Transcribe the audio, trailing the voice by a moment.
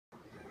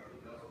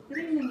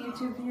Good evening,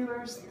 YouTube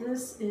viewers.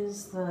 This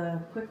is the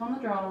Quick on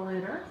the Draw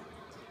litter.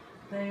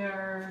 They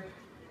are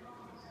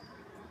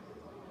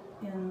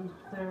in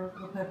their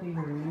little puppy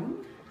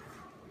room.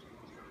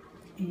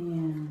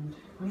 And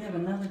we have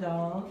another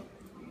dog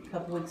a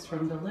couple weeks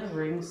from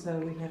delivering, so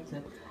we have to,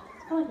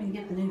 it's kind of like we can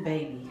get the new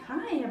baby.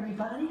 Hi,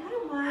 everybody.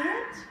 Hi,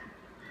 Wyatt.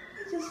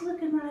 You're just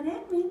looking right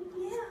at me.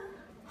 Yeah.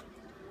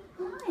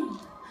 Hi.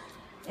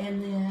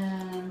 And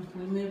then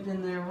we moved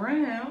in their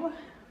room.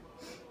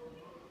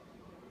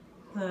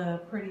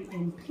 The Pretty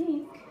in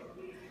Pink.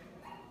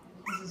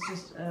 This is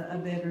just a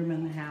bedroom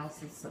in the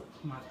house. It's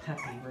my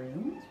puppy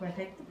room. It's where I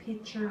take the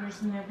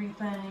pictures and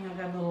everything. I've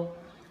got a little,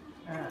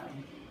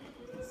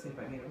 let's see if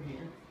I get over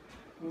here.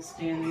 A little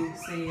stand you can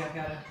see. I've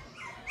got to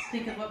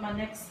think of what my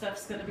next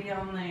stuff's going to be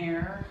on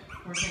there.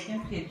 We're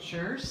taking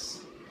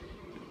pictures.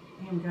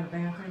 And we've got a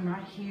bathroom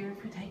right here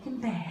for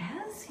taking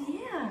baths.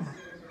 Yeah.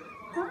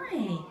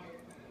 Hi.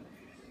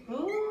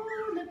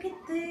 Oh, look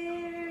at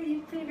there.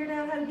 You figured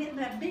out how to get in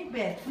that big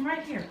bed. Come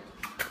right here.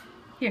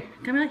 Here,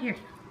 come out here.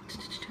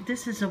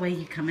 This is the way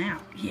you come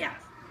out. Yeah.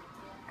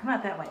 Come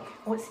out that way.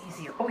 Oh, it's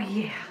easier. Oh,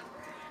 yeah.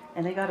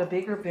 And they got a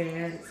bigger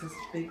bed. It's this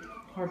big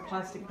hard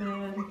plastic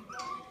bed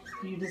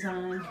you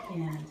designed.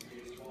 And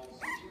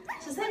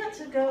since they got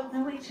to go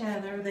know each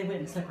other, they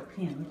went in separate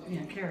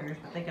carriers,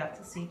 but they got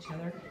to see each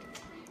other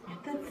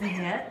at the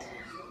vet.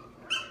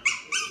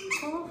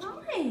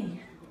 Oh, hi.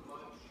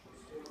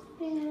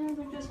 And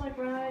we're just like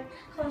right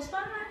close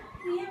by.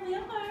 Yeah, we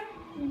are.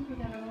 And we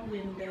got our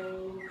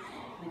window.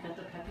 We got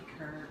the puppy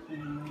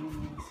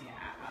curtains.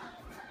 Yeah.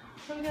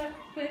 So we got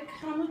Quick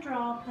on the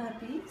Draw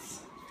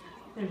puppies.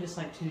 They're just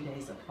like 2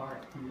 days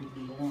apart from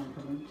being born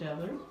from each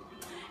other.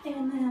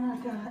 And then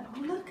I've got,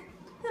 oh look,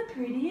 the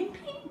Pretty in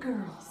Pink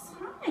girls.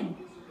 Hi.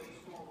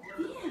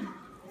 Yeah.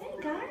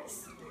 Hey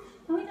guys.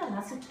 And we got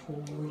lots of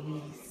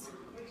toys.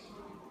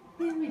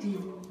 Yeah, we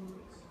do.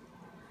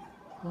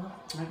 Well,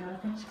 I gotta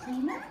finish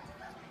cleaning up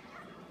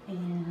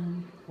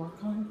and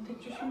work on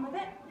pictures from the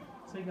vet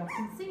so y'all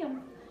can see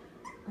them.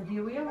 But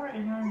here we are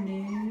in our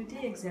new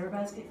digs.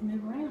 Everybody's getting to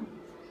move around.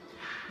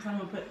 So I'm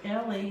gonna put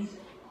Ellie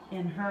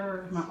in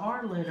my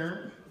R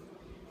litter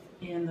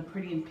in the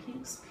Pretty in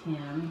Pink's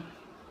pen.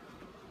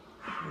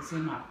 It's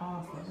in my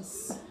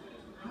office.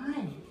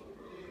 Hi.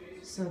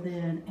 So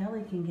then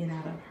Ellie can get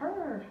out of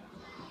her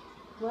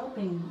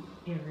whelping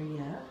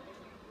area.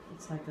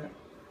 It's like a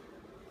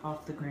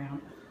off the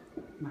ground,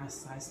 nice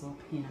size little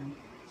pen,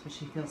 so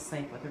she feels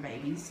safe with her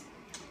babies.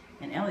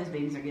 And Ellie's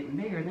babies are getting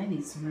bigger and they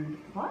need some room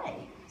to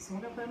play. So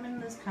we're gonna put them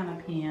in this kind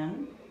of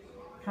pen,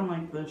 kind of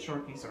like the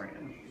Shorties are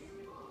in.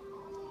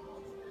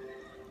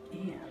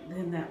 And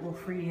then that will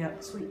free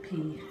up Sweet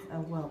Pea a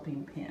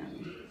whelping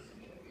pen.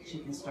 She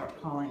can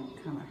start calling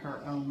kind of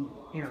her own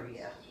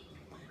area.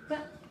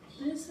 But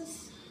this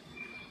is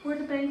where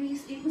the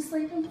babies eat and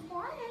sleep and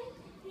play.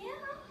 Yeah,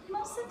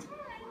 most of the time.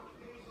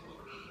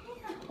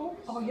 Oh,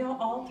 are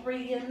y'all all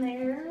three in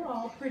there?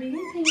 All pretty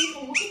and pink.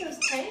 Oh, look at those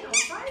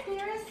tails. Hi,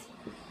 dearest.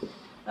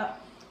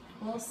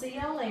 We'll see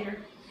y'all later.